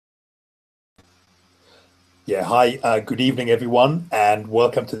Yeah, hi, good evening, everyone, and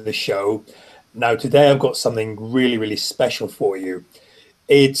welcome to the show. Now, today I've got something really, really special for you.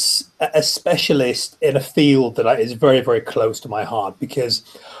 It's a specialist in a field that is very, very close to my heart because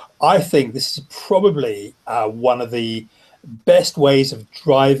I think this is probably one of the best ways of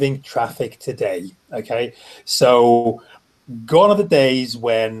driving traffic today. Okay, so gone are the days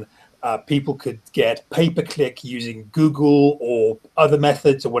when people could get pay-per-click using Google or other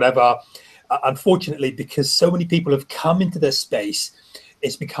methods or whatever. Unfortunately, because so many people have come into this space,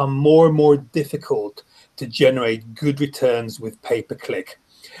 it's become more and more difficult to generate good returns with pay-per-click.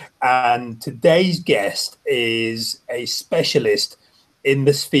 And today's guest is a specialist in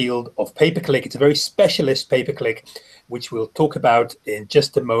this field of pay-per-click. It's a very specialist pay-per-click, which we'll talk about in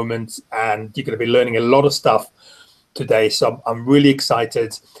just a moment. And you're going to be learning a lot of stuff today. So I'm really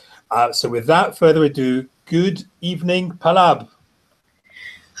excited. So without further ado, good evening, Palab.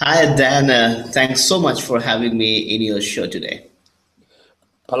 Hi, Dan. Thanks so much for having me in your show today.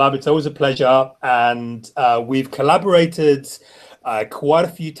 Palab, it's always a pleasure. And we've collaborated quite a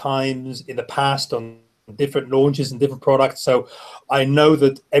few times in the past on different launches and different products. So I know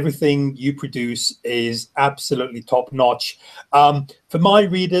that everything you produce is absolutely top notch. For my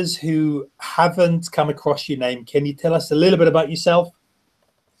readers who haven't come across your name, can you tell us a little bit about yourself?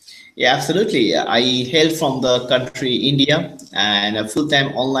 Yeah, absolutely. I hail from the country India and a full-time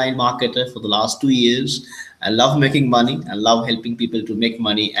online marketer for the last 2 years. I love making money and love helping people to make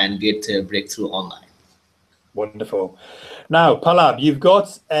money and get a breakthrough online. Wonderful. Now, Palab, you've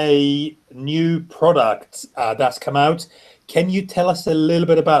got a new product that's come out. Can you tell us a little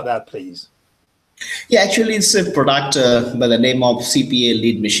bit about that, please? Yeah, actually, it's a product by the name of CPA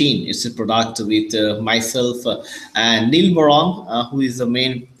lead machine. It's a product with myself and Neil Moran, who is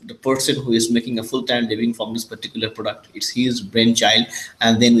the person who is making a full-time living from this particular product. It's his brainchild,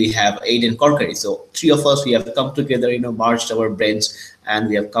 and then we have Aiden Corkery. So three of us, we have come together, merged our brains, and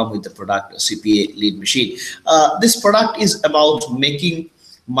we have come with the product CPA lead machine. This product is about making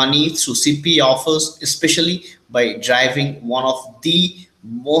money through CPA offers, especially by driving one of the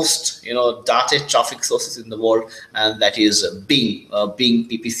most data traffic sources in the world, and that is Bing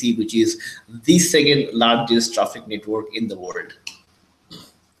PPC, which is the second largest traffic network in the world.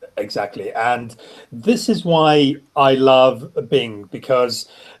 Exactly. And this is why I love Bing, because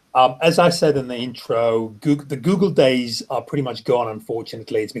as I said in the intro, the Google days are pretty much gone,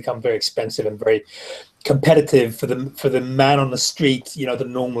 unfortunately. It's become very expensive and very competitive for the man on the street, the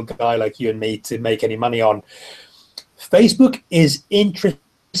normal guy like you and me, to make any money on. Facebook is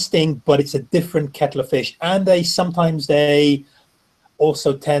interesting, but it's a different kettle of fish. And they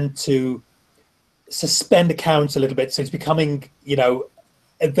also tend to suspend accounts a little bit. So it's becoming,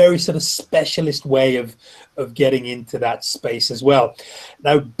 a very sort of specialist way of getting into that space as well.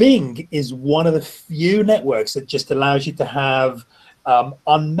 Now, Bing is one of the few networks that just allows you to have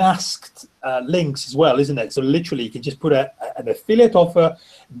unmasked links as well, isn't it? So literally, you can just put an affiliate offer,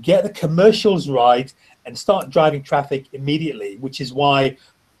 get the commercials right, and start driving traffic immediately, which is why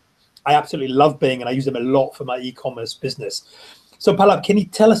I absolutely love Bing, and I use them a lot for my e-commerce business. So, Palab, can you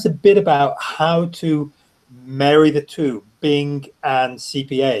tell us a bit about how to marry the two, Bing and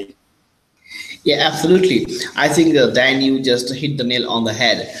CPA? Yeah, absolutely. I think Dan, you just hit the nail on the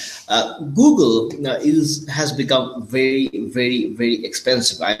head. Google is has become very, very, very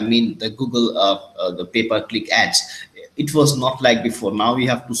expensive. I mean, the Google the pay-per-click ads. It was not like before. Now you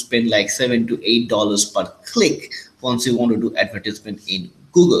have to spend like $7 to $8 per click once you want to do advertisement in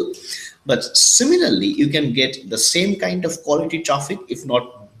Google. But similarly, you can get the same kind of quality traffic, if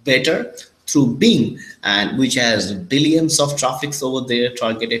not better, through Bing, and which has billions of traffics over there,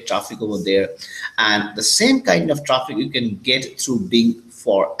 targeted traffic over there, and the same kind of traffic you can get through Bing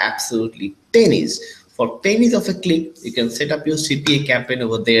for absolutely pennies. For pennies of a click, you can set up your CPA campaign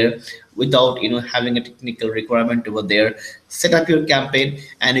over there without having a technical requirement over there. Set up your campaign,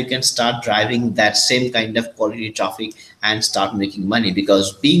 and you can start driving that same kind of quality traffic and start making money,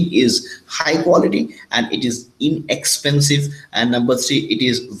 because Bing is high quality and it is inexpensive, and number three, it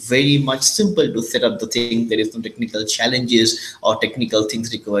is very much simple to set up the thing. There is no technical challenges or technical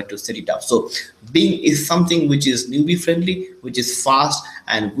things required to set it up. So Bing is something which is newbie friendly, which is fast,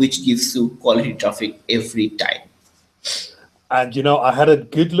 and which gives you quality traffic every time. And I had a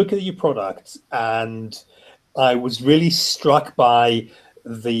good look at your product, and I was really struck by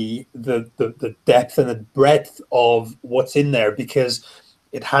the depth and the breadth of what's in there, because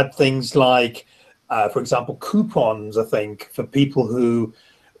it had things like, for example, coupons, I think, for people who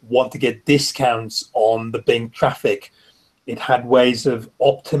want to get discounts on the Bing traffic. It had ways of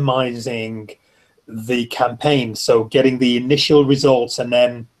optimizing the campaign, so getting the initial results and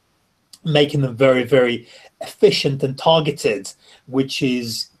then making them very, very efficient and targeted, which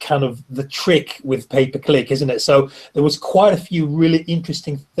is kind of the trick with pay-per-click, isn't it? So there was quite a few really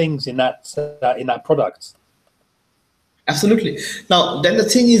interesting things in that product. Absolutely. Now, then the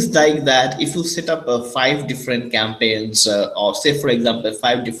thing is like that if you set up 5 different campaigns, or say, for example,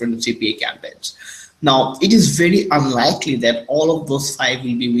 5 different CPA campaigns, now it is very unlikely that all of those 5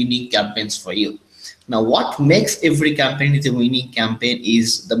 will be winning campaigns for you. Now, what makes every campaign is a winning campaign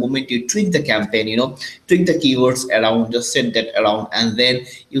is the moment you tweak the campaign, tweak the keywords around, just set that around, and then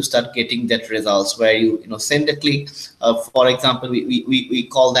you start getting that results where you send a click. For example, we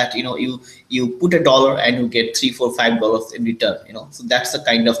call that, you put $1 and you get $3, $4, $5 in return, so that's the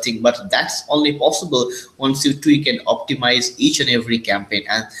kind of thing. But that's only possible once you tweak and optimize each and every campaign,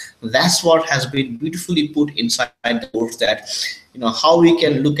 and that's what has been beautifully put inside the course, that how we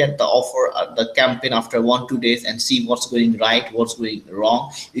can look at the offer, the campaign after 1-2 days and see what's going right, what's going wrong.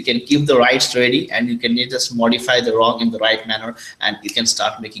 You can keep the rights ready, and you can just modify the wrong in the right manner, and you can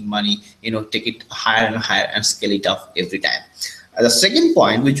start making money, take it higher and higher and scale it up every time. The second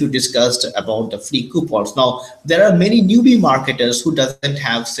point which you discussed about the free coupons. Now, there are many newbie marketers who doesn't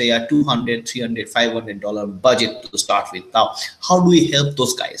have, say, a $200, $300, $500 budget to start with. Now, how do we help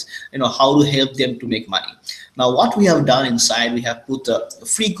those guys? How to help them to make money? Now, what we have done inside, we have put a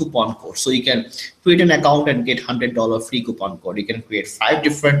free coupon code. So you can create an account and get $100 free coupon code. You can create 5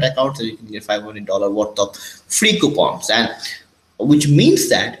 different accounts, and you can get $500 worth of free coupons, and which means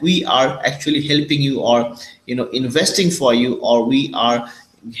that we are actually helping you, or investing for you, or we are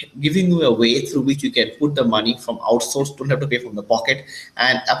giving you a way through which you can put the money from outsourced, don't have to pay from the pocket,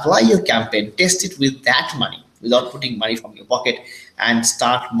 and apply your campaign, test it with that money without putting money from your pocket, and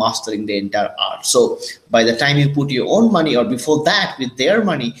start mastering the entire art. So by the time you put your own money, or before that with their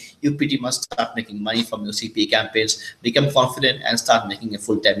money, you pretty much start making money from your CPA campaigns, become confident, and start making a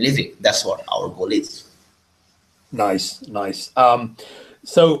full-time living. That's what our goal is. Nice.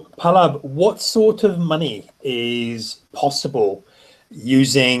 So Palab, what sort of money is possible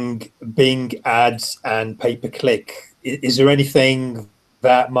using Bing ads and pay-per-click? Is there anything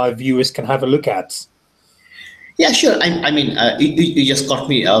that my viewers can have a look at? Yeah, sure. I mean, you just caught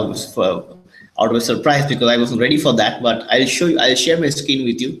me out of a surprise, because I wasn't ready for that. But I'll show you. I'll share my screen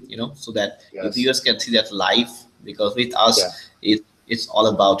with you, so that the viewers can see that live. Because with us, it's all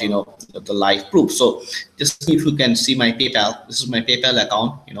about the live proof. So just if you can see my PayPal, this is my PayPal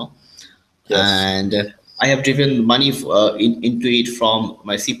account, and I have driven money into it from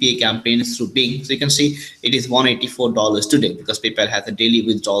my CPA campaigns through Bing. So you can see it is $184 today, because PayPal has a daily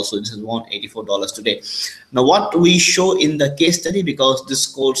withdrawal. So this is $184 today. Now, what we show in the case study, because this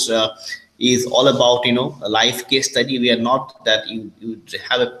course is all about a live case study. We are not that you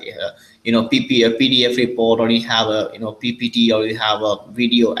have a PDF report, or you have a PPT, or you have a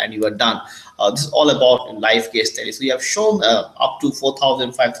video and you are done. This is all about live case studies. So we have shown up to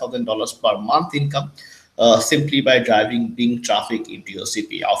 $4,000, $5,000 per month income, simply by driving Bing traffic into your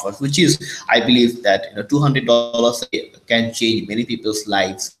CPA offers, which is, I believe that $200 can change many people's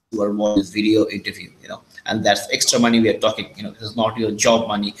lives who are watching this video interview. And that's extra money we are talking. This is not your job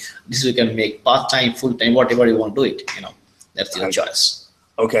money. This you can make part-time, full-time, whatever you want to do it. That's your choice.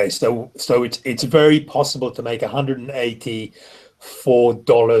 Okay, so it's very possible to make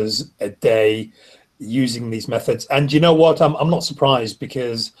 $184 a day using these methods. And you know what? I'm not surprised,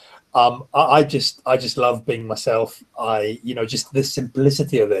 because I just love being myself. Just the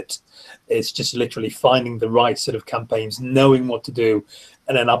simplicity of it. It's just literally finding the right sort of campaigns, knowing what to do,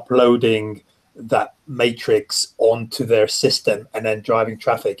 and then uploading that matrix onto their system, and then driving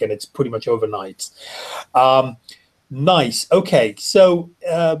traffic, and it's pretty much overnight. Nice. Okay, so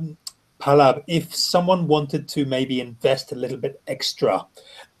Palab, if someone wanted to maybe invest a little bit extra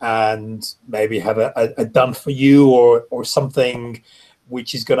and maybe have a done for you or something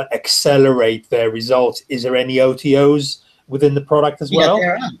which is going to accelerate their results, is there any OTOs within the product as well? Yeah,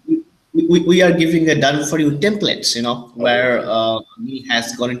 there are. We are giving a done for you templates, where he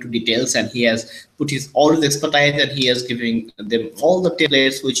has gone into details, and he has put all his expertise, and he has given them all the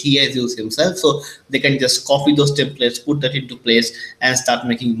templates which he has used himself, so they can just copy those templates, put that into place, and start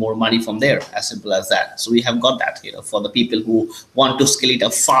making more money from there. As simple as that. So we have got that, for the people who want to scale it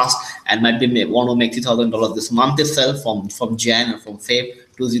up fast and might be want to make $3,000 this month itself, from Jan or from Feb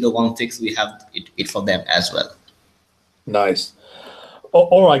 2016. We have it for them as well. Nice.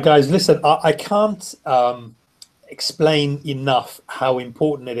 All right, guys, listen, I can't explain enough how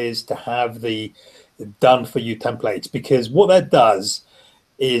important it is to have the done for you templates, because what that does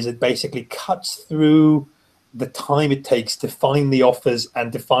is it basically cuts through the time it takes to find the offers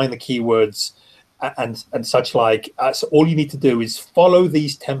and define the keywords and such like. So all you need to do is follow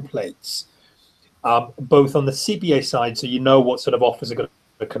these templates, both on the CPA side, so you know what sort of offers are going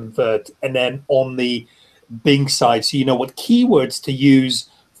to convert, and then on the Bing side, so you know what keywords to use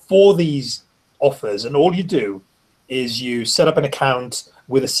for these offers. And all you do is you set up an account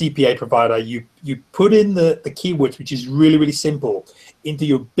with a CPA provider. You put in the keywords, which is really, really simple, into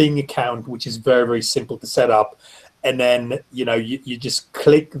your Bing account, which is very, very simple to set up. And then, you just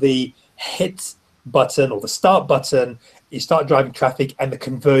click the hit button or the start button, you start driving traffic, and the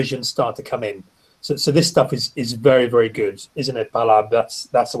conversions start to come in. So this stuff is very, very good, isn't it, Palab?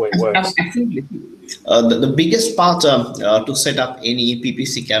 That's the way it works. Absolutely. The biggest part to set up any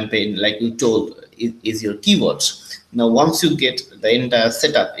PPC campaign, like you told, is your keywords. Now, once you get the entire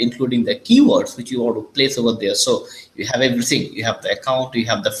setup, including the keywords which you want to place over there, so you have everything. You have the account, you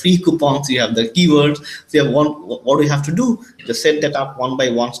have the free coupons, you have the keywords. So you have what do you have to do? Just set that up one by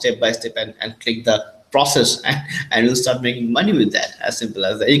one, step by step, and click the process, and you'll start making money with that. As simple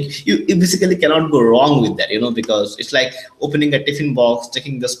as that. You basically cannot go wrong with that, because it's like opening a tiffin box,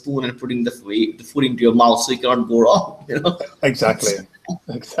 taking the spoon and putting the food into your mouth, so you cannot go wrong. Exactly.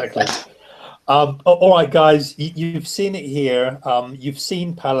 All right, guys, you've seen it here. You've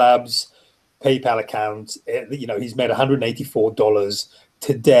seen Palab's PayPal account. He's made $184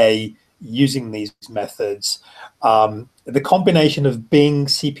 today using these methods. The combination of Bing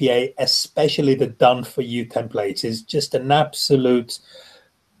CPA, especially the done for you templates, is just an absolute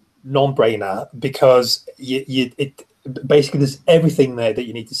non-brainer, because it basically there's everything there that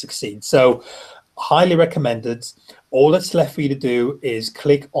you need to succeed. So highly recommended. All that's left for you to do is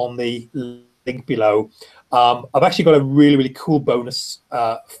click on the link below. I've actually got a really, really cool bonus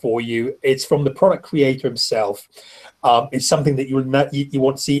for you. It's from the product creator himself. It's something that you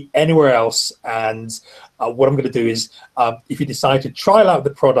won't see anywhere else. And what I'm going to do is, if you decide to trial out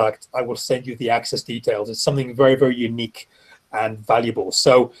the product, I will send you the access details. It's something very, very unique and valuable.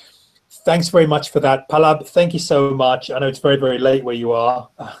 So thanks very much for that. Palab, thank you so much. I know it's very, very late where you are.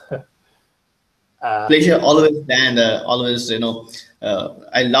 Pleasure always, Dan. Always,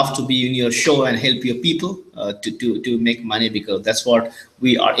 I love to be in your show and help your people to make money, because that's what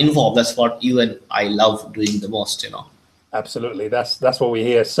we are involved. That's what you and I love doing the most. Absolutely, that's what we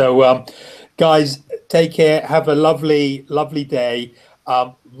hear. So, guys, take care. Have a lovely, lovely day.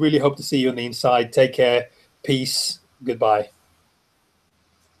 Really hope to see you on the inside. Take care. Peace. Goodbye.